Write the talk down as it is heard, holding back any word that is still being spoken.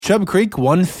Chub Creek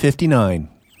 159,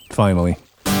 finally.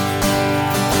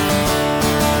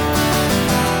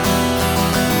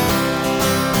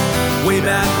 Way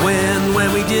back when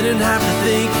we didn't have to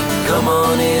think. Come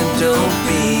on in, don't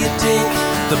be a dink.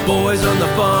 The boys on the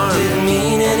farm didn't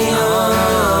mean any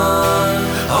harm.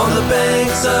 On the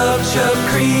banks of Chub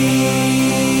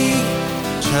Creek.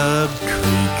 Chub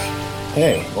Creek.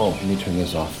 Hey, let me turn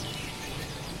this off.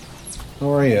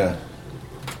 How are you?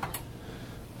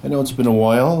 I know it's been a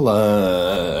while.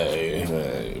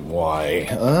 Why?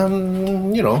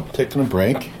 Taking a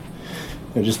break.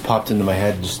 It just popped into my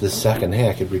head just this second. Hey,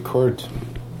 I could record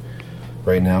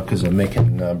right now because I'm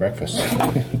making breakfast.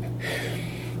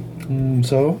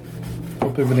 So,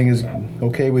 hope everything is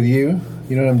okay with you.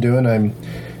 You know what I'm doing? I'm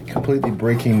completely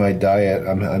breaking my diet.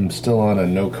 I'm still on a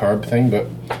no-carb thing, but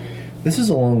this is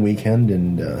a long weekend,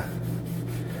 and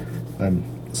I'm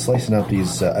slicing up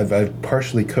these. I've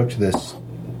partially cooked this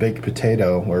baked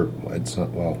potato, or it's not.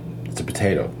 Well, it's a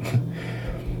potato.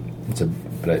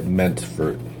 But I meant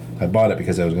for. I bought it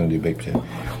because I was going to do baked potato.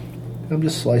 I'm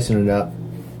just slicing it up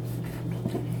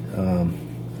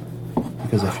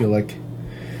because I feel like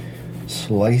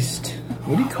sliced.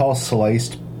 What do you call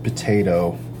sliced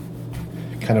potato?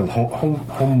 Kind of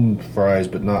home fries,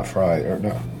 but not fried, or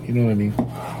no? You know what I mean?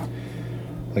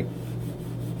 Like,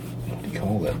 what do you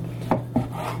call it?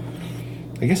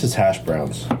 I guess it's hash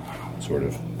browns, sort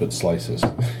of, but slices.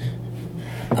 I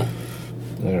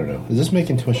don't know. Is this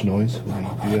making too much noise?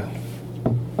 Yeah.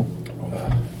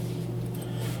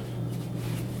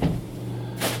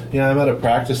 Yeah, I'm out of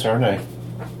practice, aren't I?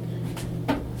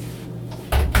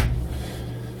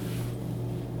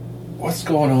 What's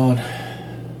going on?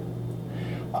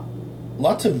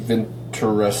 Lots of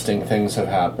interesting things have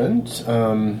happened.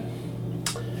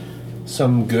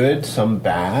 Some good, some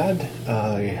bad.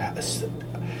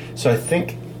 So I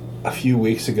think a few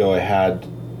weeks ago I had.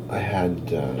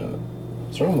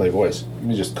 What's wrong with my voice? Let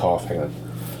me just cough. Hang on.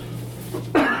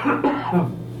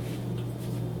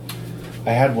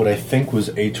 I had what I think was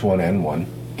H1N1.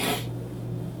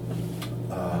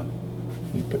 Let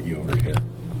me put you over here.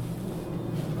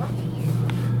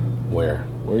 Where?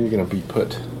 Where are you going to be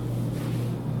put?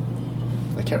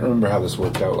 I can't remember how this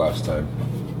worked out last time.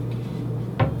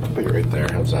 I'll put you right there.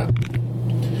 How's that?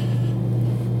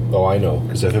 Oh, I know.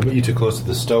 Because if I put you too close to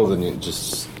the stove, then it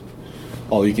just...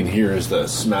 all you can hear is the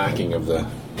smacking of the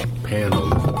pan.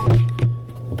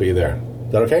 I'll put you there.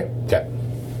 Is that okay? Okay.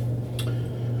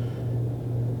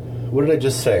 What did I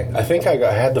just say? I think I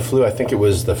had the flu. I think it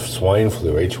was the swine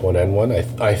flu,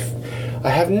 H1N1. I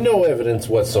have no evidence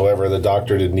whatsoever. The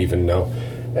doctor didn't even know.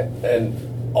 And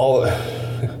all...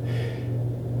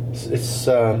 it's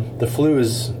the flu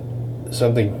is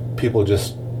something people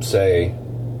just say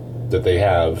that they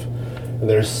have. And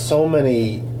there's so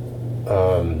many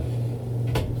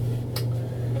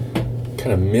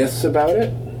kind of myths about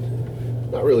it.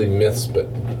 Not really myths, but...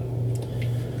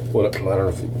 I don't know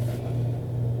if...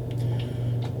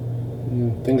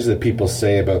 things that people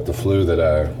say about the flu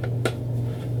that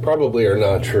probably are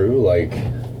not true, like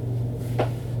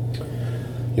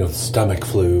stomach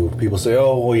flu. People say,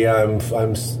 "Oh, well, yeah,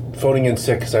 I'm phoning in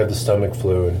sick because I have the stomach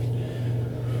flu," and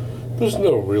there's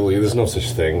no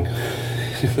such thing.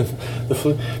 The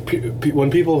flu. When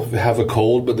people have a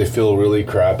cold but they feel really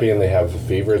crappy and they have a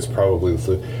fever, it's probably the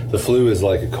flu. The flu is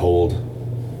like a cold.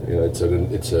 It's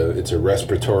a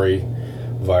respiratory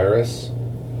virus.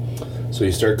 So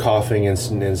you start coughing and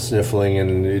sniffling,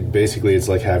 and it's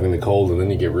like having the cold, and then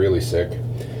you get really sick,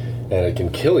 and it can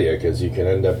kill you because you can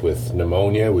end up with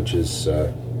pneumonia, which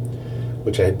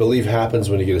I believe happens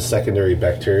when you get a secondary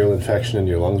bacterial infection in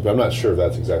your lungs, but I'm not sure if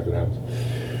that's exactly what happens.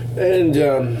 And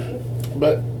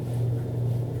but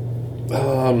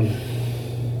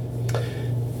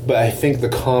I think the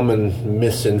common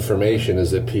misinformation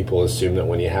is that people assume that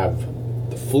when you have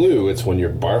the flu, it's when you're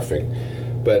barfing,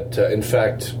 but in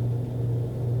fact.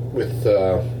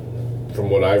 From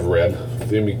what I've read,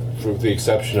 with the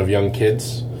exception of young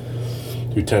kids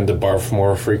who tend to barf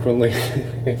more frequently,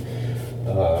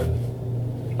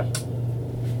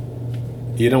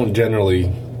 you don't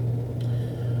generally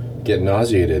get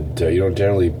nauseated. You don't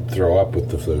generally throw up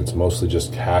with the flu. It's mostly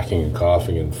just hacking and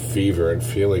coughing and fever and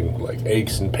feeling like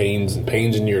aches and pains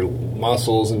in your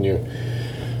muscles and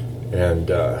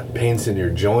pains in your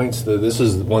joints. This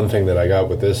is one thing that I got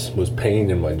with this was pain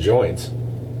in my joints.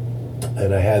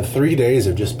 And I had 3 days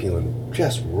of just feeling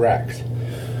just wrecked.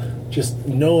 Just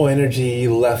no energy,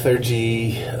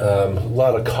 lethargy, a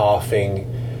lot of coughing,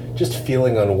 just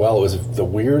feeling unwell. It was the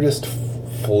weirdest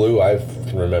flu I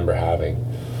can remember having.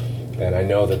 And I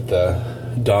know that the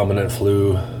dominant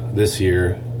flu this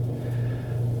year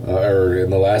or in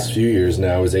the last few years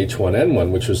now, is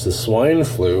H1N1, which was the swine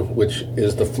flu, which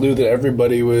is the flu that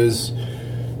everybody was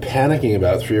panicking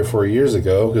about 3 or 4 years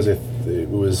ago because it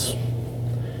was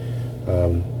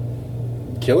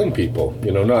killing people.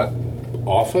 Not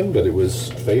often, but it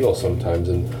was fatal sometimes,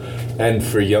 and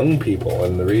for young people.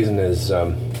 And the reason is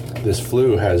this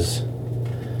flu has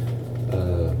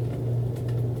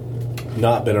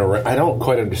not been around. I don't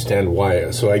quite understand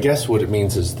why. So I guess what it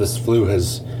means is this flu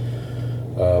has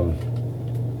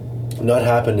not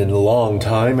happened in a long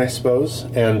time, I suppose.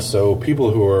 And so people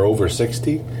who are over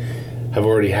 60 have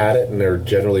already had it, and they're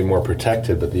generally more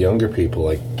protected. But the younger people,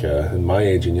 like in my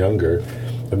age and younger,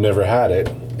 have never had it,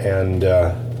 and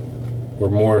were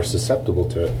more susceptible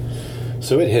to it.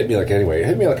 So it hit me like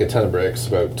a ton of bricks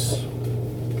about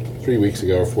 3 weeks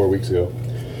ago or 4 weeks ago.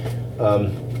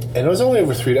 And it was only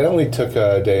over 3 days. I only took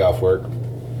a day off work.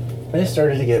 And it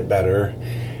started to get better.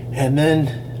 And then,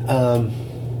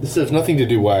 this has nothing to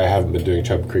do why I haven't been doing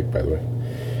Chub Creek, by the way.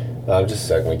 Just a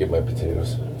second, let me get my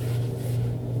potatoes.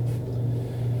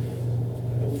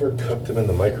 I overcooked them in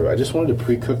the microwave. I just wanted to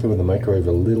pre-cook them in the microwave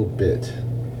a little bit.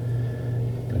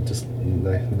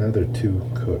 Now they're too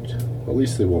cooked. At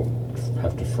least they won't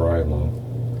have to fry long.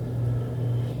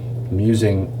 I'm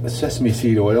using sesame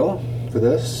seed oil for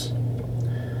this.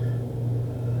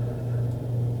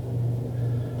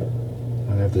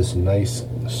 I have this nice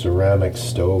ceramic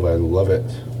stove. I love it.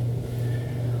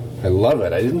 I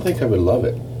didn't think I would love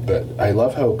it, but I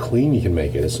love how clean you can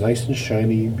make it. It's nice and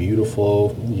shiny,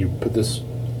 beautiful. You put this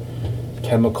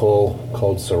chemical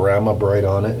called Ceramabrite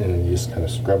on it, and you just kind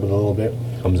of scrub it a little bit.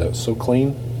 Comes out so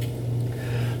clean.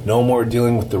 No more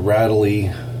dealing with the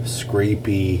rattly,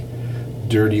 scrapey,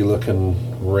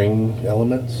 dirty-looking ring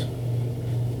elements.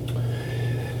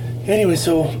 Anyway,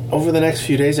 so over the next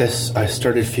few days, I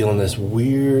started feeling this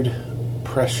weird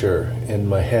pressure in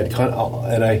my head.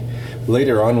 And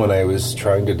later on, when I was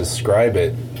trying to describe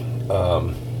it,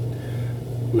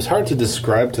 it was hard to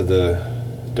describe to the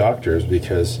doctors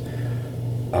because,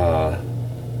 I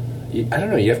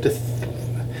don't know, you have to...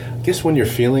 I guess when you're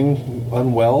feeling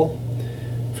unwell,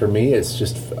 for me, it's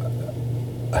just...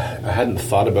 I hadn't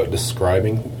thought about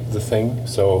describing the thing,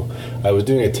 so I was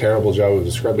doing a terrible job of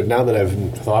describing it. Now that I've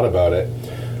thought about it,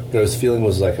 what I was feeling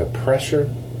was like a pressure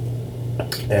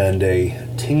and a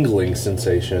tingling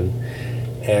sensation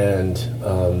and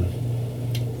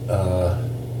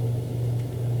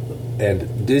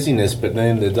dizziness. But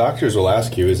then the doctors will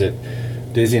ask you, is it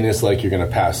dizziness like you're going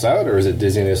to pass out, or is it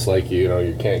dizziness like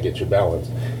you can't get your balance?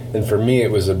 And for me, it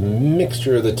was a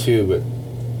mixture of the two. But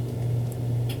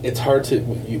it's hard to,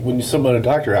 when a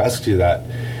doctor asks you that,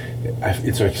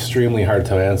 it's extremely hard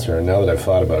to answer. And now that I've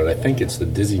thought about it, I think it's the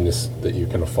dizziness that you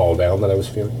kind of fall down that I was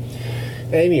feeling.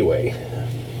 Anyway,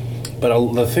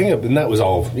 but the thing, and that was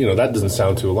all, that doesn't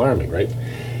sound too alarming, right?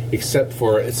 Except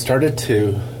for it started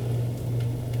to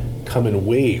come in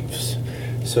waves.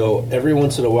 So every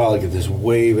once in a while, I get this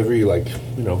wave every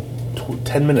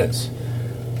 10 minutes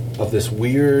of this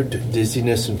weird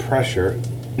dizziness and pressure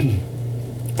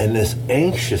and this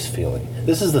anxious feeling.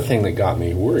 This is the thing that got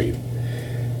me worried.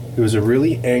 It was a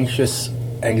really anxious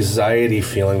anxiety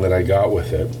feeling that I got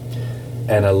with it,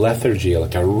 and a lethargy,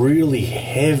 like a really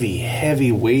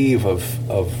heavy wave of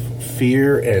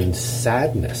fear and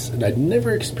sadness. And I'd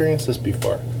never experienced this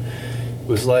before. It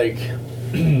was like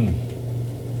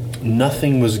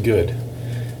nothing was good.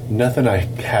 Nothing I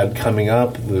had coming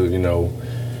up,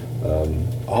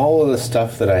 all of the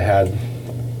stuff that I had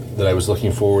that I was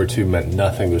looking forward to meant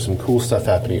nothing. There was some cool stuff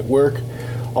happening at work.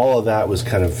 All of that was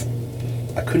kind of,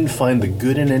 I couldn't find the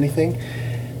good in anything,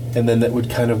 and then that would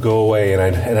kind of go away, and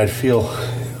I'd feel,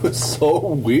 it was so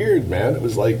weird, man. It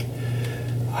was like,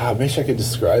 I wish I could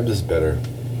describe this better.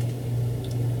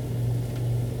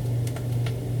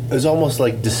 It was almost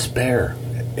like despair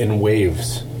in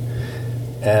waves,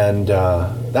 and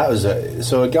that was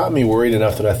so it got me worried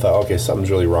enough that I thought, okay, something's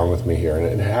really wrong with me here, and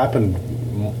it happened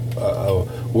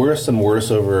worse and worse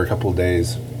over a couple of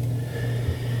days.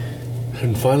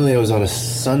 And finally, I was on a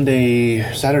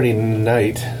Saturday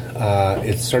night.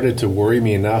 It started to worry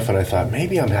me enough, and I thought,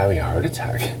 maybe I'm having a heart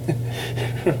attack.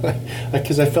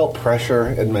 Because I felt pressure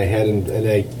in my head, and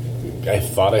I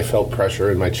thought I felt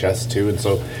pressure in my chest, too. And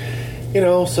so,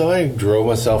 so I drove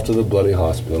myself to the bloody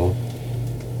hospital.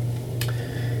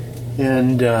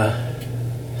 And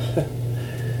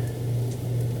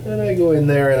and I go in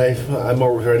there, and I'm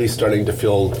already starting to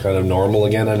feel kind of normal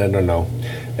again, and I don't know.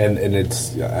 And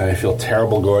I feel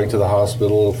terrible going to the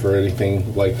hospital for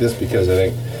anything like this, because I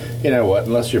think,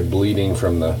 unless you're bleeding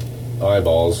from the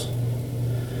eyeballs,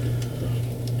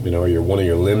 or one of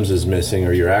your limbs is missing,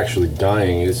 or you're actually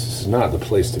dying, it's not the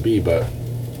place to be. But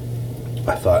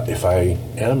I thought, if I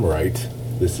am right,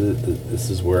 this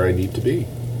is where I need to be.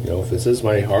 You know, if this is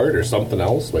my heart or something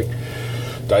else, like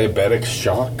diabetic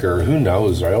shock or who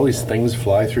knows, right? All these things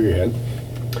fly through your head.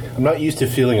 I'm not used to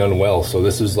feeling unwell, so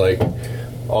this is like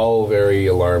all very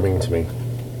alarming to me.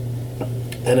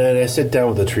 And then I sit down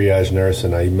with the triage nurse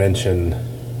and I mention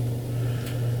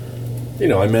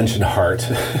heart.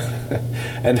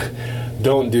 And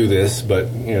don't do this,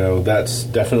 but, you know, that's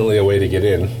definitely a way to get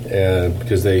in. And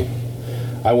because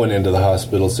I went into the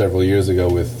hospital several years ago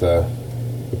with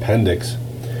appendix.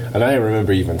 And I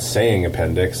remember even saying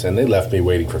appendix, and they left me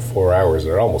waiting for 4 hours.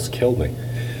 It almost killed me.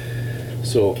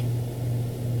 So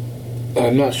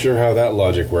I'm not sure how that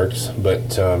logic works,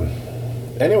 but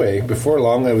anyway, before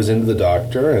long I was into the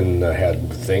doctor, and I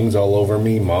had things all over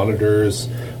me, monitors,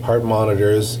 heart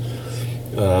monitors.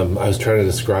 I was trying to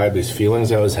describe these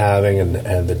feelings I was having,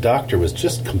 and the doctor was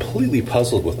just completely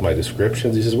puzzled with my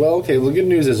descriptions. He says, well, okay, the good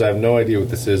news is I have no idea what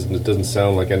this is, and it doesn't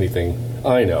sound like anything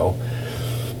I know.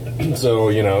 So,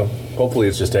 you know, hopefully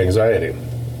it's just anxiety.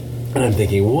 And I'm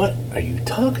thinking, what are you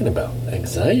talking about?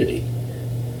 Anxiety?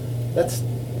 That's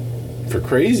for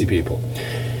crazy people.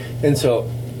 And so,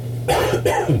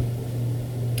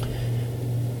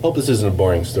 hope this isn't a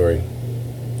boring story.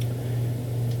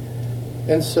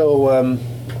 And so,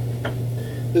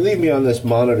 they leave me on this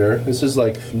monitor. This is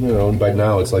like, you know, by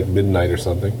now it's like midnight or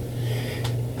something.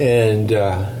 And,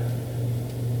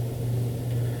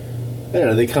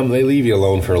 they leave you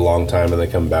alone for a long time and they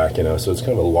come back, you know, so it's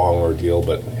kind of a long ordeal,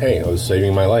 but hey, I was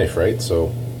saving my life, right?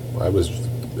 So I was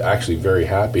actually very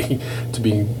happy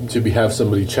to have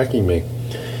somebody checking me.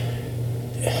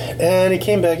 And he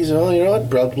came back, he said, oh, you know what,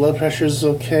 blood pressure's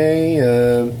okay,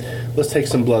 let's take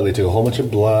some blood. They took a whole bunch of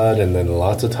blood, and then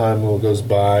lots of time goes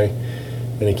by,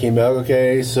 and he came back,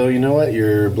 okay, so you know what,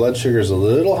 your blood sugar's a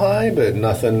little high, but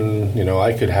nothing, you know,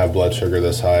 I could have blood sugar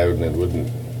this high and it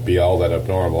wouldn't be all that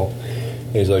abnormal.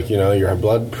 He's like, you know, your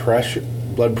blood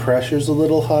pressure's a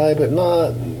little high, but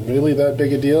not really that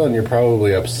big a deal, and you're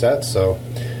probably upset, so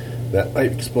that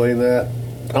might explain that.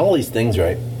 All these things,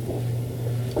 right?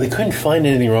 They couldn't find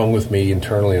anything wrong with me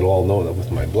internally at all, no,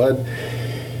 with my blood.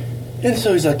 And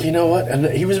so he's like, you know what? And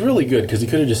he was really good because he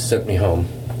could have just sent me home.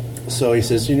 So he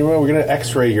says, you know what? We're going to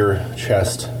X-ray your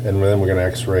chest, and then we're going to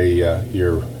X-ray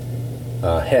your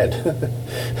head.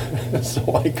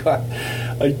 So I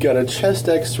got a chest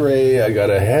X-ray, I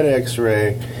got a head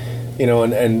X-ray, you know,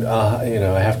 and you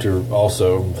know, I have to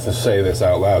also say this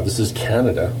out loud. This is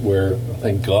Canada, where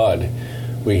thank God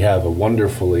we have a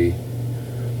wonderfully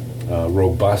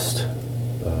robust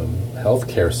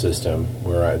healthcare system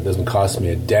where it doesn't cost me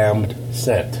a damned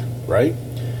cent, right?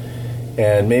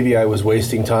 And maybe I was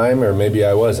wasting time, or maybe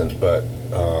I wasn't, but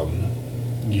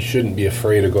you shouldn't be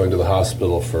afraid of going to the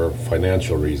hospital for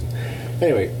financial reasons.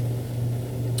 Anyway,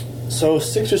 so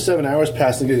 6 or 7 hours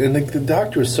passed, and the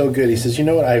doctor was so good. He says, you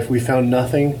know what, we found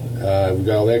nothing. We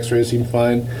got all the x-rays, seemed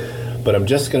fine, but I'm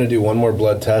just going to do one more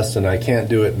blood test, and I can't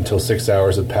do it until 6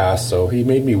 hours had passed. So he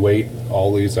made me wait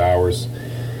all these hours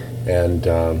and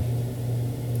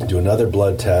do another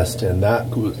blood test, and that,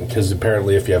 because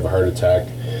apparently if you have a heart attack,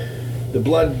 the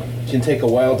blood can take a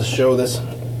while to show this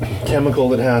chemical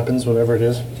that happens, whatever it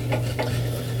is.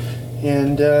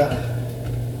 And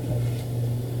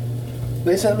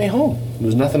they sent me home. There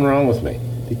was nothing wrong with me.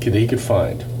 He could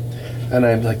find. And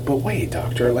I'm like, but wait,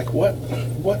 doctor, like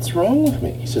what's wrong with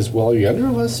me? He says, well, are you under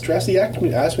a lot of stress? He asked me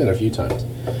that a few times.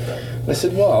 And I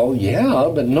said, well, yeah,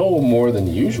 but no more than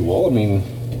usual. I mean,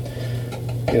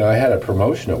 you know, I had a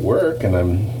promotion at work, and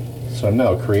I'm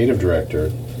now a creative director,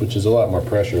 which is a lot more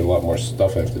pressure, a lot more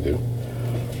stuff I have to do.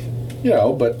 You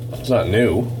know, but it's not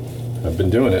new. I've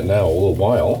been doing it now a little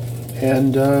while,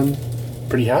 and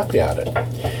pretty happy at it.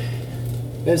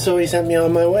 And so he sent me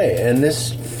on my way, and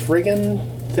this friggin'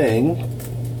 thing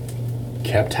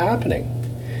kept happening.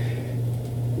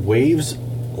 Waves,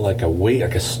 like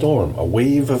a storm, a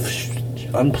wave of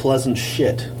unpleasant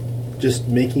shit, just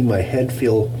making my head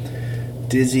feel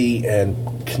dizzy and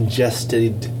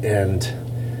congested, and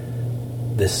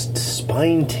this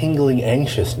spine-tingling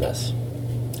anxiousness.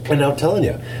 And I'm telling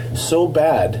you, so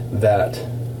bad that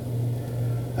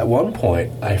at one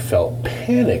point I felt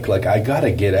panic, like I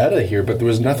gotta get out of here, but there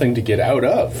was nothing to get out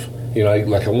of. You know, I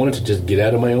wanted to just get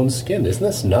out of my own skin. Isn't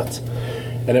this nuts?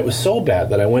 And it was so bad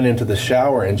that I went into the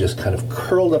shower and just kind of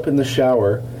curled up in the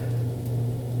shower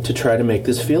to try to make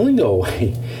this feeling go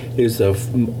away. It was the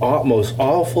most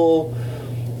awful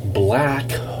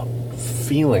black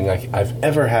feeling I've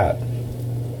ever had.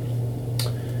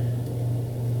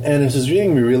 And this was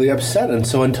making me really upset, and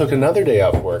so I took another day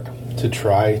off work to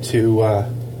try to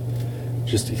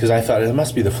just because I thought it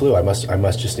must be the flu. I must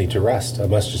just need to rest. I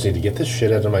must just need to get this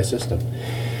shit out of my system.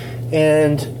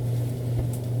 And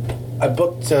I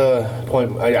booked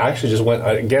appointment. I actually just went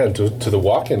again to the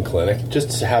walk-in clinic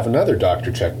just to have another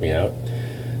doctor check me out.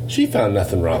 She found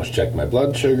nothing wrong. She checked my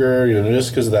blood sugar,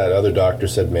 just because that other doctor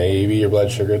said maybe your blood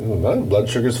sugar. No, blood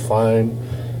sugar's fine.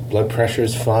 Blood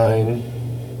pressure's fine.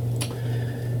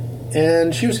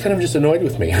 And she was kind of just annoyed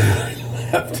with me. I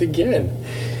laughed again.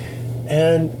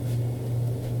 And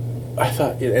I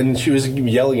thought, and she was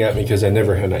yelling at me because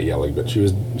not yelling, but she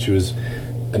was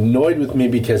annoyed with me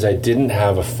because I didn't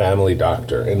have a family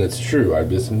doctor. And it's true, I'm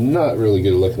just not really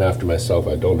good at looking after myself.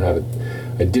 I didn't have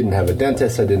a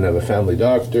dentist, I didn't have a family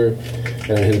doctor,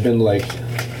 and it has been like,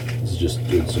 let's just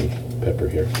do some pepper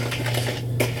here.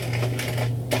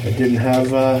 I didn't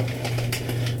have,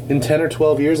 in 10 or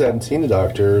 12 years I hadn't seen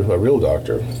a real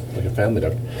doctor, like a family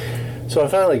doctor. So I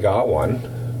finally got one,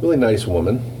 really nice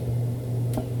woman.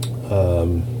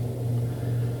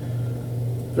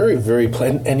 Very, very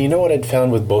plain. And you know what I'd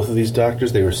found with both of these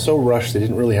doctors? They were so rushed, they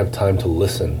didn't really have time to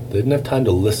listen. They didn't have time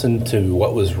to listen to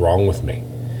what was wrong with me.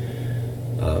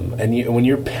 When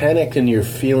you're panicked and you're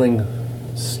feeling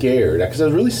scared, because I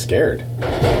was really scared.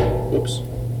 Oops.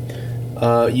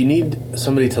 You need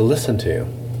somebody to listen to you.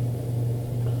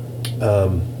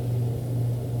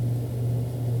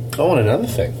 And another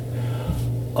thing.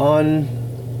 On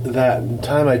that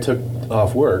time I took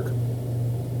off work,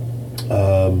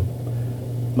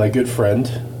 my good friend,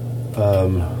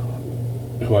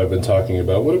 who I've been talking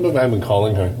about, what have I been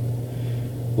calling her?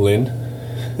 Lynn?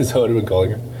 Is that what I've been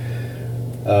calling her?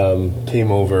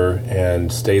 Came over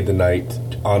and stayed the night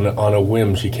on a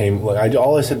whim. She came.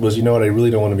 All I said was, you know what? I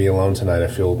really don't want to be alone tonight. I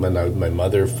feel my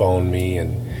mother phoned me,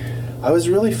 and I was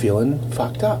really feeling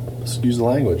fucked up. Excuse the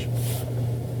language.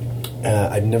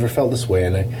 I'd never felt this way,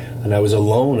 and I was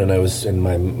alone, and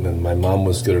my mom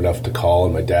was good enough to call,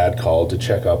 and my dad called to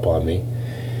check up on me,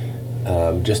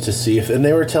 just to see if. And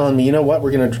they were telling me, you know what?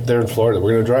 They're in Florida.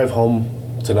 We're gonna drive home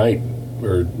tonight,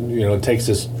 or it takes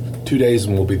us 2 days,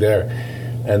 and we'll be there.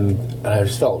 And I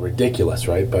just felt ridiculous,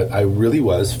 right? But I really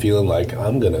was feeling like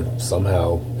I'm going to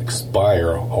somehow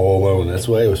expire all alone. That's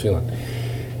the way I was feeling.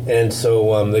 And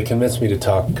so they convinced me to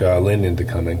talk Lynn into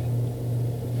coming.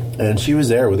 And she was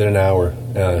there within an hour.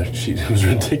 It was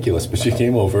ridiculous, but she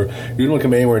came over. You didn't want to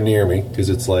come anywhere near me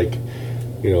because it's like,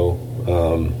 it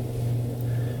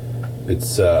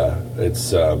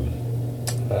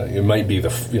might be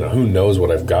who knows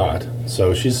what I've got.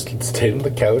 So she stayed on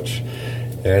the couch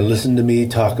and listened to me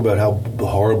talk about how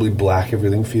horribly black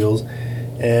everything feels.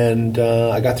 And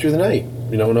I got through the night,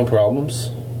 no problems.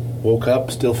 Woke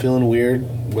up still feeling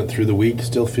weird. Went through the week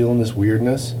still feeling this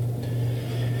weirdness.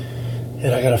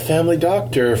 And I got a family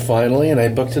doctor finally, and I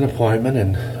booked an appointment,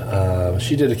 and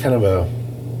she did a kind of a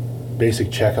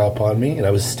basic checkup on me, and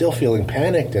I was still feeling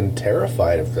panicked and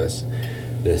terrified of this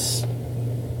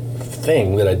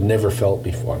thing that I'd never felt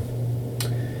before.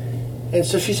 And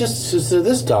so so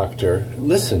this doctor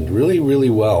listened really, really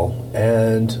well.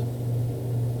 And,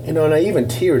 and I even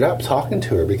teared up talking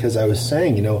to her because I was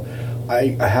saying,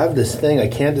 I have this thing, I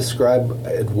can't describe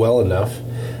it well enough,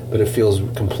 but it feels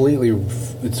completely,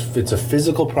 it's a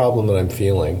physical problem that I'm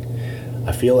feeling.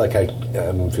 I feel like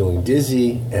I'm feeling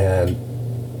dizzy and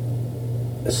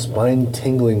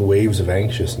spine-tingling waves of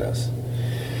anxiousness.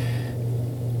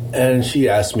 And she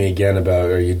asked me again about,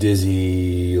 are you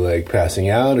dizzy, like passing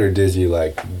out, or dizzy,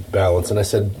 like balance? And I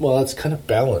said, well, it's kind of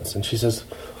balance. And she says,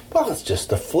 well, it's just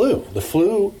the flu. The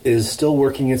flu is still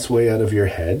working its way out of your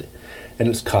head, and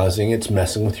it's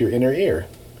messing with your inner ear.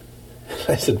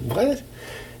 I said, what?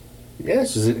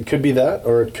 Yes, it could be that,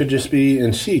 or it could just be,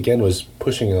 and she, again, was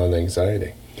pushing on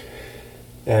anxiety.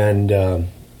 And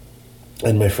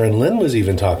my friend Lynn was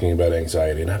even talking about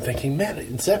anxiety, and I'm thinking, man,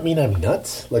 does that mean I'm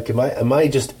nuts? Like, am I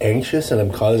just anxious and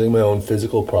I'm causing my own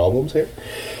physical problems here?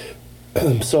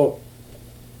 So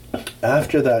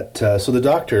after that, so the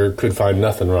doctor could find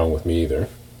nothing wrong with me either,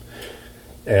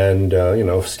 and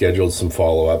scheduled some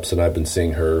follow-ups, and I've been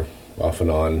seeing her off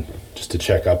and on just to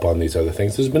check up on these other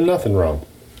things. There's been nothing wrong,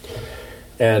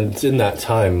 and in that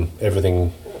time,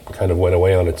 everything kind of went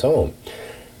away on its own.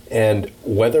 And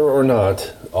whether or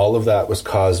not all of that was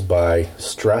caused by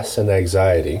stress and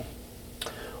anxiety,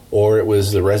 or it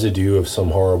was the residue of some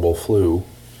horrible flu,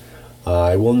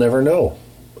 I will never know,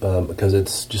 because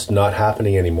it's just not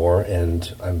happening anymore,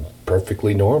 and I'm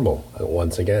perfectly normal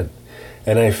once again.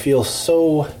 And I feel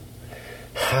so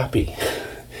happy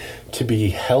to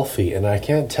be healthy, and I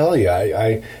can't tell you,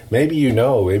 I maybe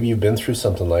maybe you've been through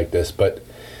something like this, but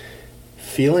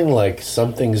feeling like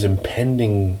something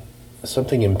impending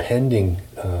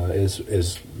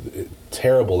is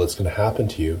terrible that's going to happen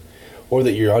to you, or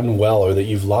that you're unwell, or that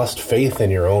you've lost faith in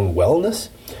your own wellness,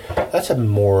 that's a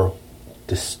more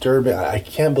disturbing. I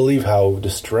can't believe how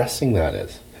distressing that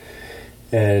is.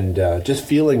 And just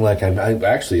feeling like I'm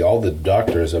actually, all the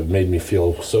doctors have made me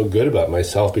feel so good about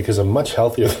myself because I'm much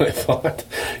healthier than I thought.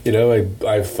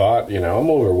 I thought, I'm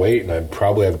overweight and I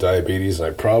probably have diabetes and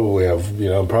I probably have,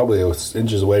 I'm probably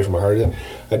inches away from a heart attack.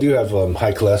 I do have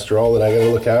high cholesterol that I got to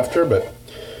look after, but,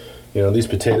 these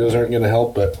potatoes aren't going to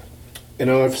help. But,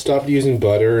 I've stopped using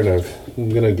butter and I'm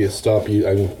going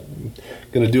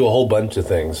to do a whole bunch of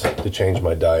things to change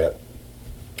my diet.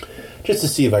 Just to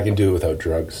see if I can do it without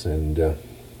drugs,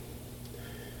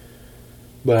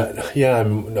 but yeah,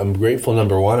 I'm grateful.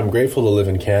 Number one, I'm grateful to live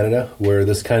in Canada, where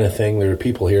this kind of thing, there are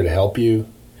people here to help you.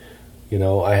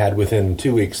 I had within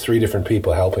 2 weeks 3 different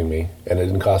people helping me, and it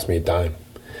didn't cost me a dime.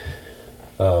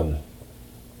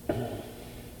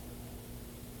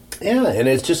 Yeah, and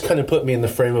it's just kind of put me in the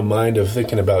frame of mind of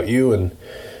thinking about you and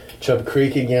Chub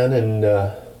Creek again, and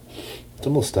it's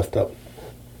almost stuffed up.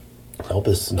 I hope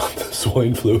it's not the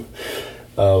swine flu.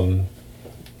 And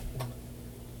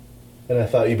I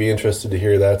thought you'd be interested to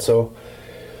hear that. So,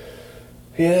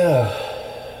 yeah,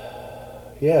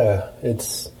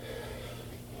 it's,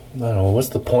 I don't know, what's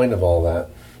the point of all that?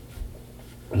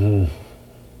 I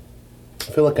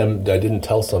feel like I didn't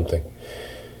tell something.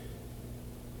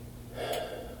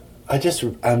 I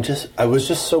was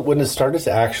just so, when it started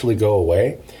to actually go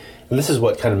away, and this is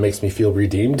what kind of makes me feel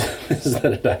redeemed, is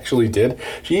that it actually did.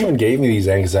 She even gave me these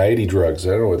anxiety drugs.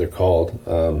 I don't know what they're called.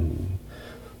 I'll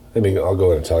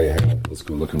go and tell you. Let's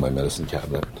go look in my medicine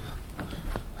cabinet.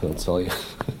 I'll tell you.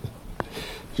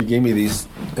 She gave me this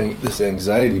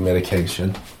anxiety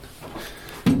medication.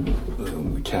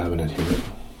 In the cabinet here.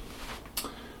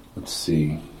 Let's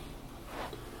see.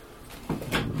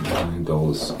 Find all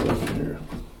this stuff here.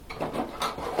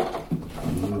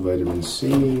 Vitamin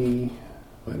C.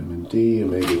 Vitamin D,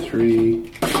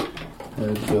 omega-3,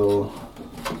 Advil.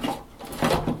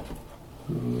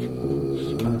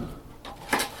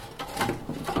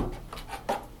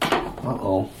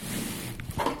 Uh-oh.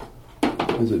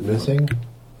 Is it missing?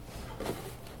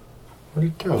 Where'd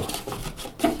it go?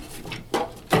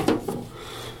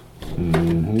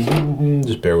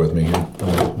 Just bear with me here.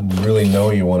 I really know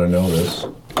you want to know this.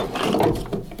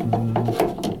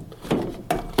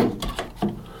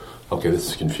 Okay, this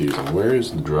is confusing. Where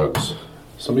is the drugs?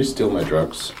 Somebody steal my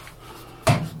drugs.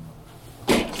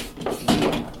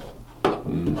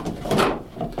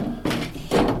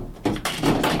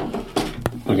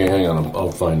 Okay, hang on.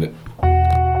 I'll find it.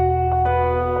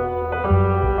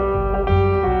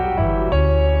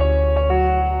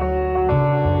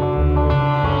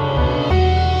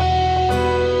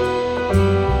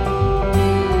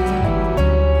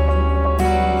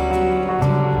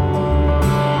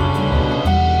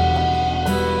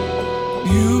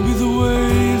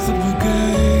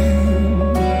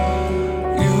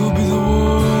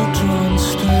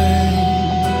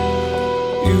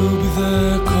 You'll be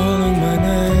there calling my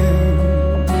name.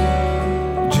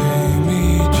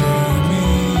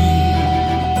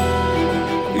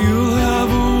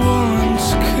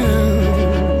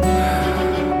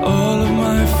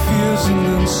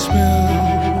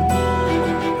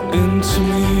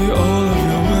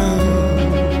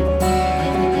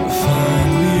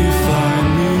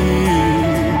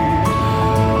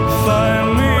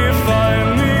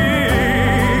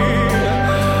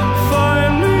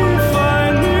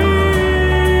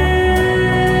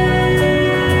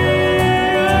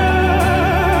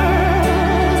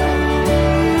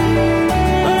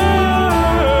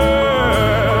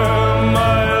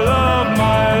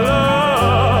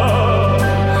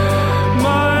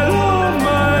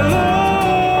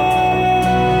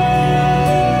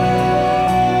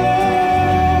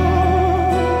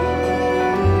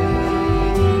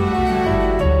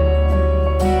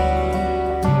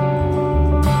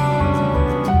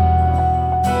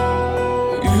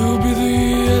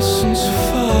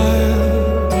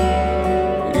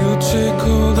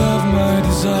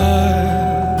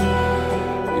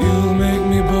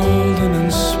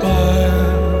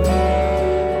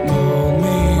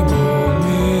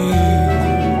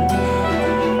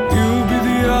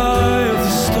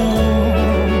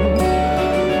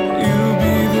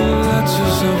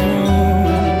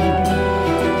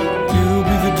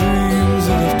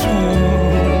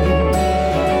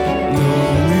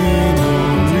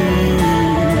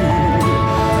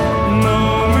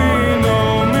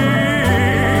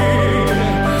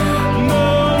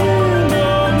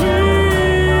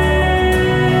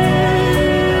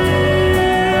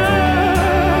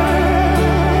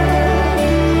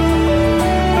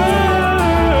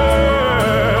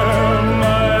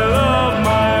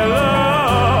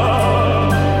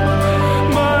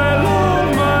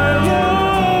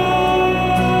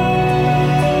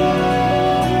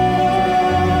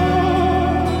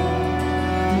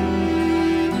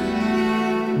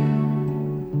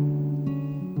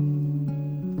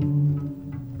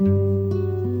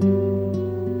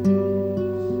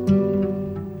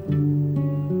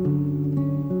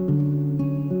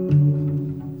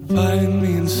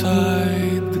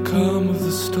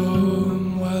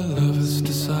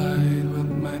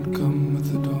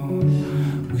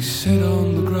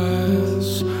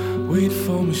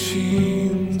 for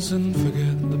machines and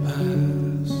forget the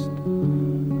past.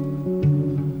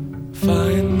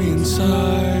 Find me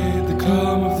inside the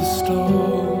calm of the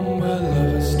storm, where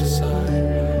lovers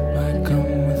decide might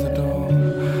come with the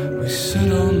dawn. We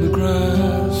sit on the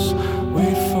grass,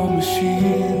 wait for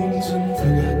machines and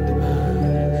forget the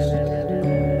past.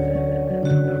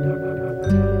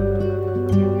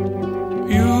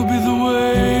 You'll be the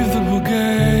wave that will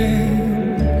gain,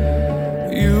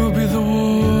 you'll be the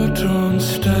war-torn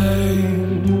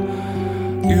stain,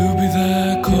 you'll be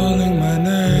there calling my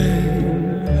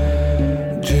name,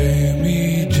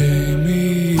 Jamie,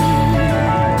 Jamie.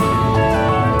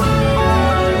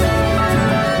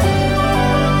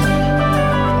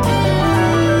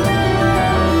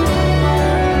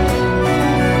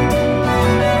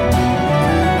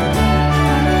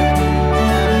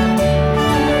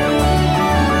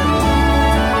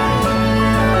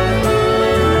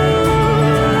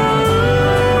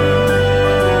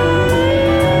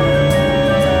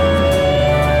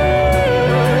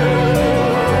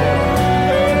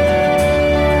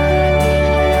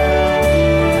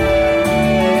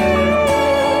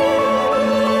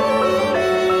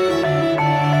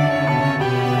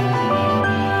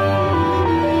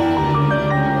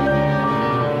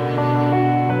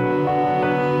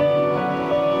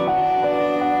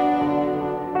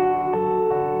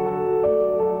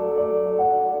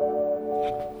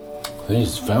 They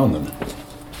just found them.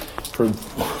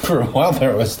 For a while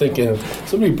there, I was thinking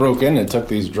somebody broke in and took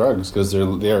these drugs because they're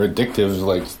addictive,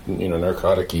 like, you know,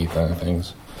 narcotic-y kind of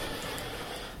things.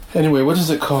 Anyway, what is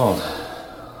it called?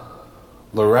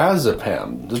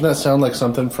 Lorazepam. Doesn't that sound like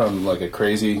something from like a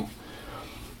crazy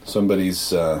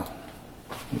somebody's, you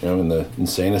know, in the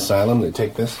insane asylum? They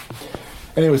take this.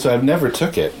 Anyway, so I've never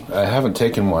took it. I haven't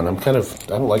taken one. I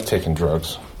don't like taking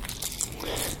drugs.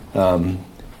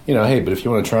 You know, hey, but if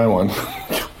you want to try one,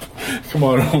 come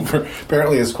on over.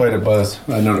 Apparently, it's quite a buzz.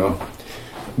 I don't know,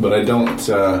 but I don't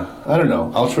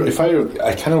know. I'll try.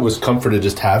 I kind of was comforted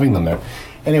just having them there.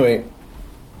 Anyway,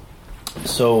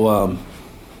 so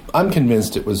I'm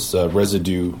convinced it was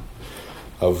residue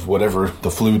of whatever the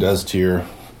flu does to your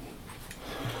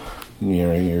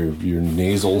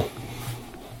nasal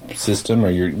system, or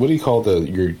your what do you call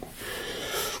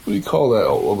that?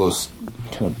 All those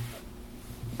kind of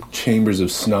chambers of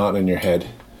snot in your head.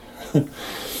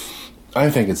 I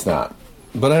think it's that,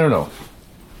 but I don't know.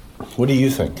 What do you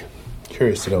think?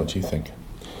 Curious to know what you think.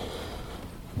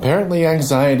 Apparently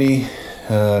anxiety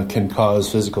can cause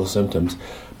physical symptoms,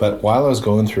 but while I was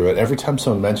going through it, every time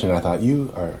someone mentioned it, I thought,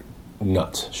 you are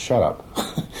nuts, shut up.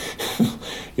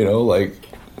 You know, like,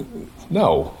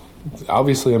 no,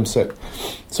 obviously I'm sick.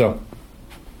 So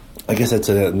I guess that's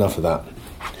enough of that.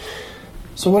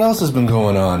 So what else has been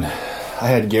going on? I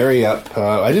had Gary up.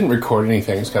 I didn't record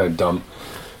anything. It's kind of dumb.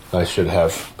 I should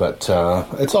have. But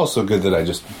it's also good that I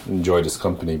just enjoyed his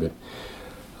company. But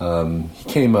he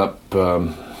came up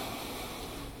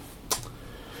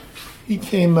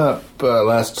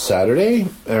last Saturday,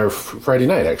 or Friday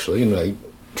night, actually. And I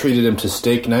treated him to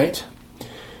steak night,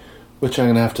 which I'm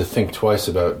going to have to think twice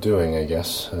about doing, I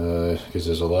guess. Because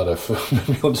there's a lot of...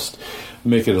 Maybe I'll just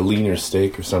make it a leaner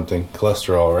steak or something.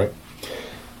 Cholesterol, right?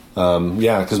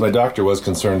 Yeah, because my doctor was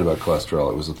concerned about cholesterol.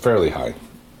 It was fairly high.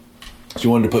 She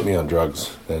wanted to put me on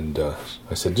drugs, and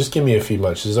I said, just give me a few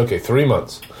months. She says, okay, 3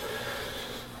 months.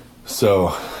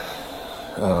 So,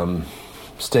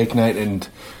 steak night, and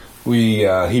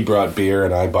he brought beer,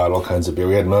 and I bought all kinds of beer.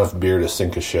 We had enough beer to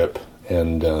sink a ship,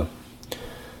 and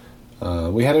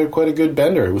we had quite a good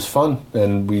bender. It was fun,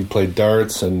 and we played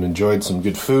darts and enjoyed some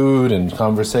good food and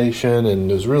conversation, and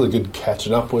it was really good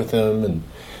catching up with him, and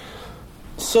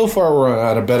so far, we're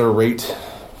at a better rate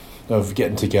of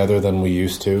getting together than we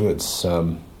used to. It's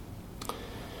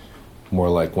more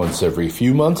like once every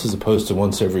few months as opposed to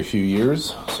once every few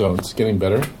years. So it's getting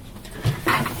better.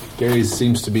 Gary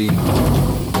seems to be...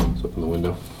 Let's open the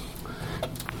window.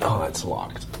 Oh, it's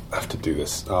locked. I have to do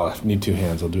this. Oh, I need two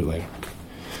hands. I'll do it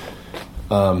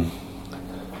later.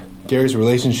 Gary's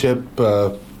relationship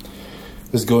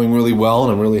is going really well,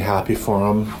 and I'm really happy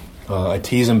for him. I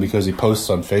tease him because he posts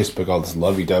on Facebook all this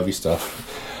lovey-dovey stuff.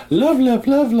 Love, love,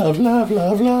 love, love, love,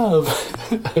 love, love.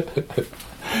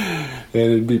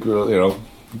 And people, you know,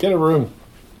 get a room.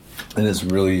 And it's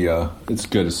really, it's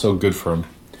good. It's so good for him.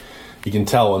 You can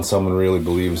tell when someone really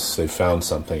believes they found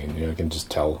something. And, you know, I can just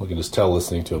tell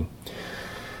listening to him.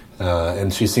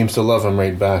 And she seems to love him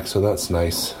right back, so that's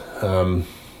nice. And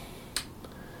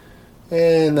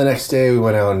the next day we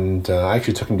went out and I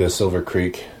actually took him to Silver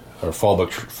Creek, or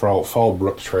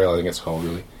Fallbrook Trail, I think it's called,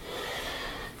 really.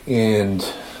 And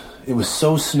it was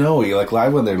so snowy. Like, I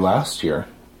went there last year,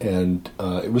 And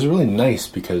it was really nice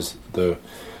because the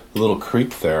little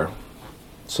creek there,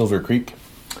 Silver Creek,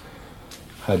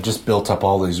 had just built up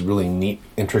all these really neat,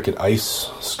 intricate ice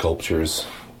sculptures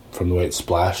from the way it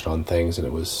splashed on things, and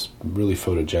it was really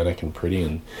photogenic and pretty.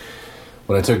 And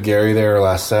when I took Gary there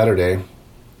last Saturday,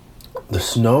 the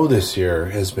snow this year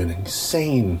has been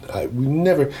insane.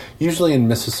 Usually in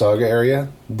Mississauga area,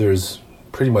 there's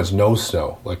pretty much no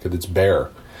snow, like it's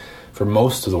bare for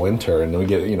most of the winter, and then we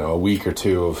get, a week or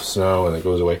two of snow and it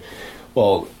goes away.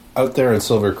 Well, out there in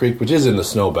Silver Creek, which is in the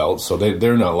snow belt, so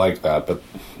they're not like that,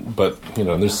 but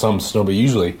there's some snow, but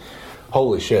usually,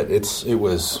 holy shit, it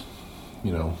was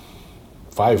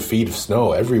 5 feet of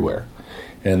snow everywhere,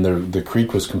 and the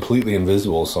creek was completely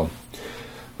invisible, so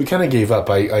we kind of gave up.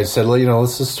 I said,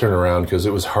 let's just turn around, because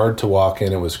it was hard to walk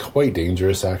in. It was quite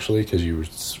dangerous, actually, because you were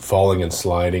falling and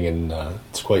sliding, and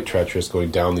it's quite treacherous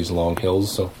going down these long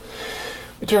hills, so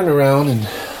we turned around and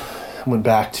went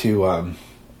back to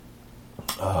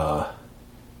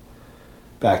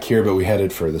back here, but we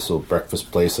headed for this little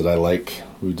breakfast place that I like.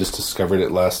 We just discovered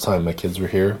it last time my kids were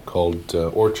here, called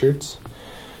Orchards,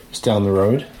 just down the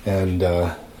road, and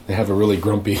they have a really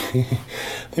grumpy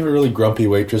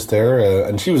waitress there,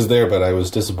 and she was there, but I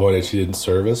was disappointed she didn't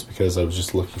serve us, because I was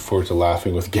just looking forward to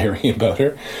laughing with Gary about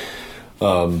her.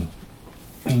 So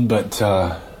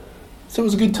it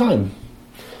was a good time.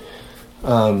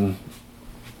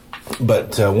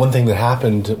 But one thing that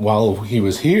happened while he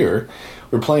was here,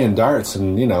 we're playing darts,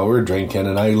 and we're drinking,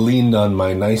 and I leaned on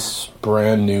my nice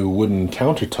brand new wooden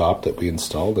countertop that we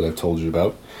installed, that I've told you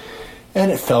about,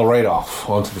 and it fell right off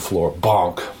onto the floor,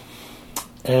 bonk.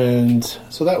 And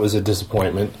so that was a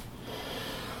disappointment.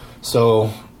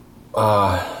 So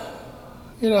I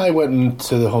went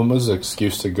into the home. It was an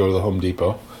excuse to go to the Home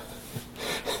Depot.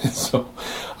 So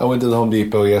I went to the Home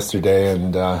Depot yesterday,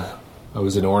 and I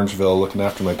was in Orangeville looking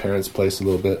after my parents' place a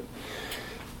little bit.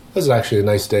 It was actually a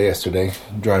nice day yesterday,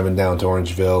 driving down to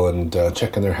Orangeville and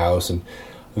checking their house, and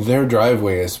their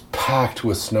driveway is packed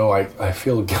with snow. I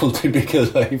feel guilty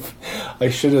because I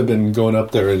should have been going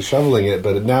up there and shoveling it,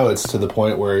 but now it's to the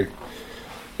point where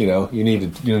you don't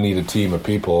need a team of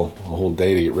people a whole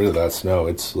day to get rid of that snow.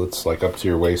 It's like up to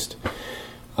your waist,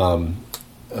 and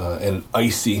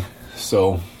icy.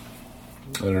 So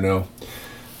I don't know.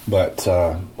 But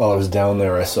while I was down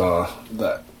there, I saw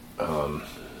that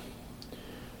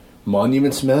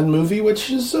Monuments Men movie,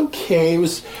 which is okay.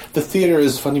 The theater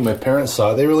is funny. My parents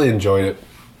saw it; they really enjoyed it.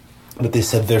 But they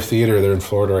said they're in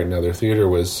Florida right now. Their theater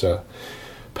was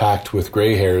packed with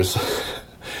gray hairs,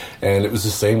 and it was the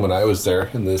same when I was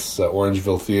there in this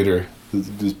Orangeville theater.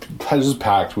 It was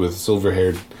packed with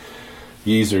silver-haired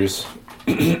geezers,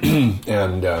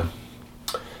 and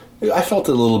I felt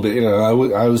it a little bit. I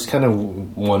was kind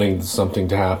of wanting something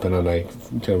to happen, and I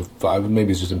maybe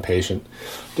was just impatient.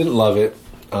 Didn't love it.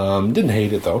 Didn't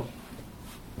hate it though.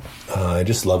 I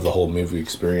just love the whole movie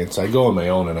experience. I go on my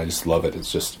own and I just love it. It's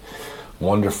just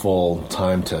wonderful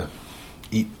time to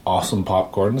eat awesome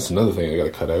popcorn. That's another thing I got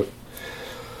to cut out.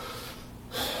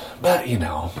 But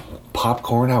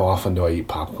popcorn. How often do I eat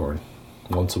popcorn?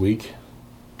 Once a week?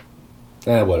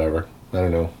 Whatever. I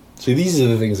don't know. See, these are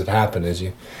the things that happen as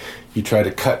you try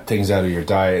to cut things out of your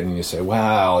diet, and you say,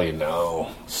 well,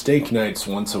 steak nights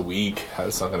once a week,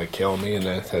 that's not going to kill me. And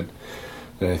I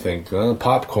think,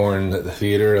 popcorn at the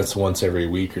theater, that's once every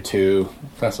week or two.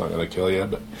 That's not going to kill you,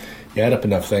 but you add up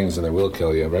enough things and they will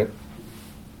kill you, right?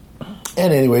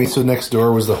 And anyway, so next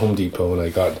door was the Home Depot, and I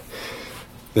got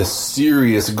this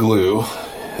serious glue.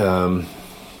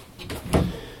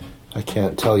 I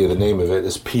can't tell you the name of it.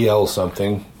 It's PL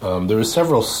something. There were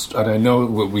several, and I know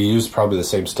we used probably the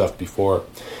same stuff before,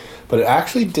 but it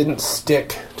actually didn't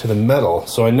stick to the metal.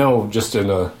 So I know just in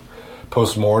a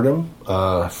post-mortem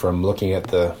from looking at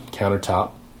the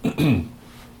countertop,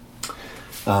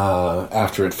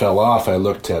 after it fell off, I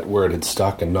looked at where it had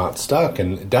stuck and not stuck,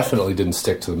 and it definitely didn't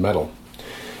stick to the metal.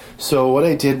 So what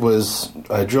I did was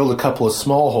I drilled a couple of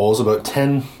small holes, about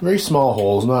 10 very small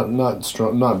holes,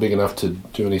 not big enough to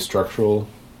do any structural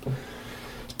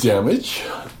damage.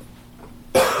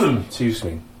 Excuse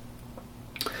me.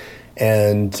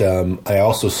 And I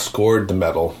also scored the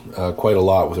metal quite a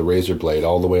lot with a razor blade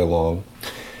all the way along.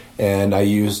 And I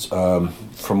used,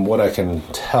 from what I can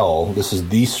tell, this is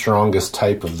the strongest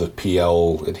type of the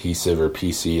PL adhesive, or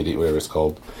PC, whatever it's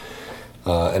called.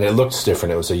 And it looks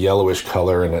different. It was a yellowish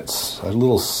color, and it's a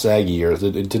little saggier.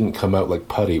 It didn't come out like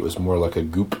putty. It was more like a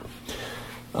goop.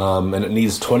 And it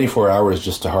needs 24 hours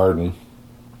just to harden.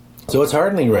 So it's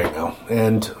hardening right now.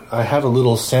 And I have a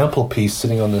little sample piece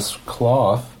sitting on this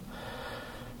cloth,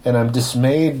 and I'm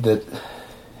dismayed that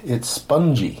it's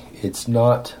spongy. It's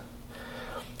not...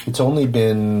 It's only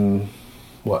been,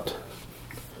 what?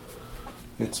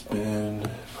 It's been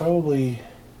probably,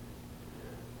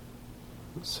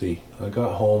 let's see, I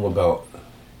got home about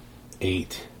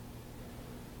 8.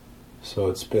 So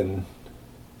it's been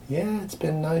 9,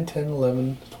 10,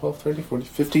 11, 12, 13, 14,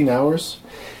 15 hours.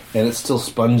 And it's still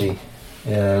spongy.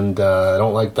 And I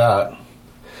don't like that.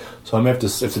 So I'm going to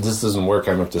have to, if this doesn't work,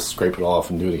 I'm going to have to scrape it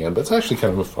off and do it again. But it's actually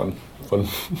kind of a fun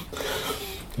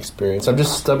experience. I'm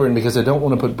just stubborn because I don't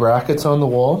want to put brackets on the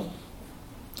wall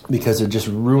because it just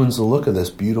ruins the look of this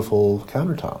beautiful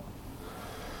countertop.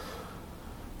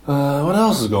 What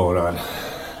else is going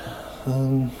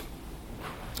on?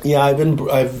 Yeah, I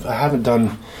haven't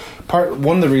done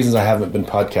one of the reasons I haven't been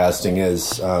podcasting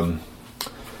is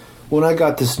when I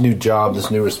got this new job,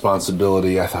 this new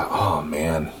responsibility, I thought, oh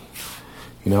man,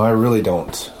 I really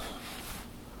don't.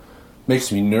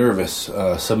 Makes me nervous,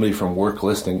 somebody from work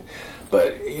listening.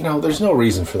 But, there's no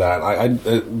reason for that.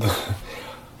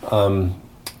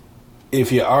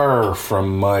 If you are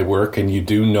from my work and you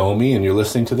do know me and you're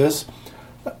listening to this,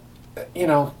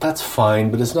 that's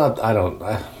fine. But it's not,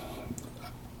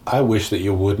 I wish that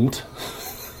you wouldn't.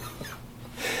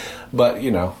 But,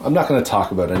 I'm not going to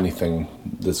talk about anything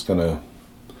that's going to...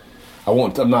 I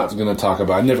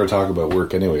never talk about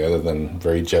work anyway, other than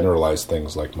very generalized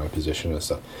things like my position and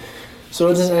stuff. So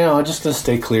it's just, I'm just going to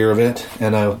stay clear of it,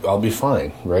 and I'll be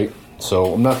fine, right?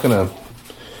 So I'm not going to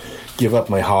give up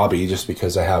my hobby just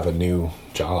because I have a new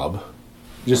job.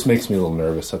 It just makes me a little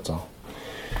nervous, that's all.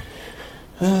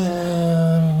 And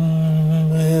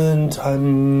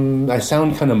I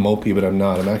sound kind of mopey, but I'm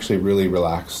not. I'm actually really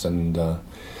relaxed and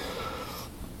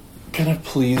kind of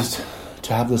pleased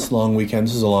to have this long weekend.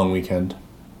 This is a long weekend.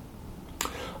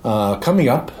 Coming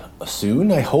up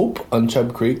soon, I hope, on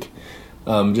Chub Creek,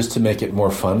 just to make it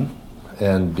more fun,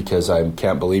 and because I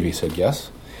can't believe he said yes.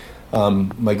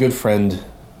 My good friend,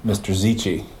 Mr.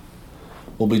 Zichi,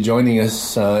 will be joining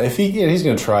us. If he's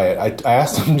going to try it. I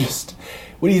asked him just,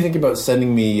 what do you think about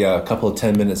sending me a couple of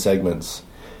 10-minute segments?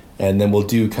 And then we'll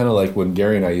do kind of like when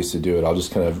Gary and I used to do it. I'll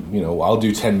just kind of, I'll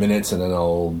do 10 minutes and then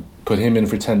I'll put him in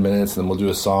for 10 minutes and then we'll do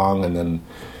a song and then,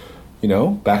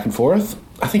 back and forth.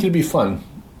 I think it'd be fun.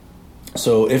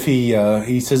 So if he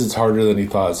says it's harder than he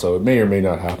thought, so it may or may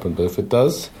not happen. But if it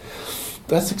does,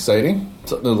 that's exciting.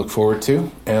 Something to look forward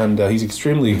to. And he's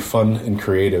extremely fun and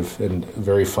creative and a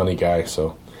very funny guy.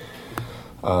 So,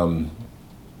 you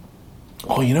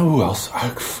know who else?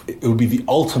 It would be the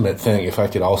ultimate thing if I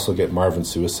could also get Marvin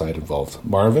Suicide involved.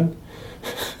 Marvin?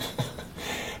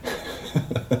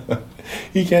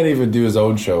 He can't even do his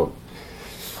own show.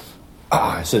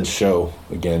 I said show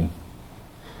again.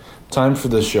 Time for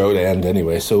the show to end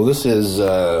anyway. So this is,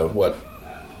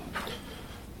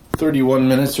 31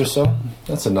 minutes or so?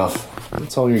 That's enough.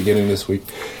 That's all you're getting this week.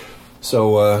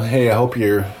 So, hey, I hope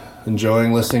you're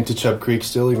enjoying listening to Chub Creek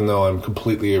still, even though I'm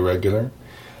completely irregular.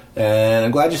 And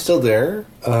I'm glad you're still there.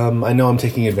 I know I'm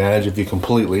taking advantage of you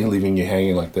completely, leaving you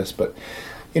hanging like this, but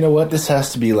you know what? This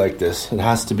has to be like this. It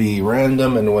has to be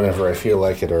random and whenever I feel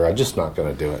like it, or I'm just not going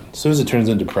to do it. As soon as it turns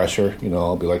into pressure,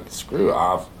 I'll be like, screw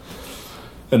off.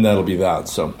 And that'll be that.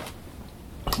 So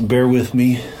bear with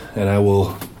me, and I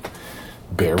will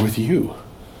bear with you.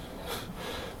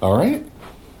 All right?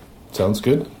 Sounds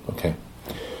good? Okay.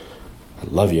 I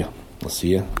love you. I'll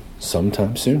see you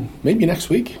sometime soon. Maybe next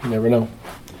week. You never know.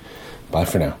 Bye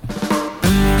for now.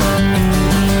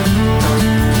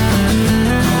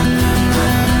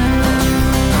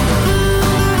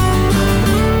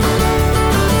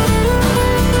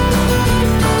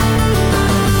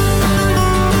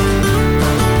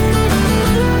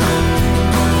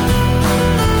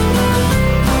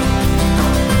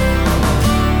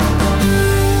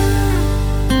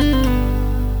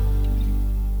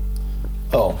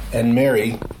 And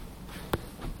Mary,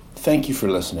 thank you for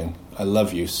listening. I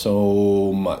love you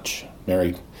so much.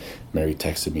 Mary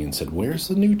texted me and said, where's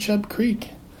the new Chub Creek?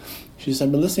 She said,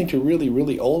 I've been listening to really,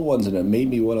 really old ones, and it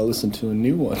made me want to listen to a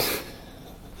new one.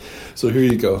 So here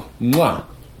you go. Mwah.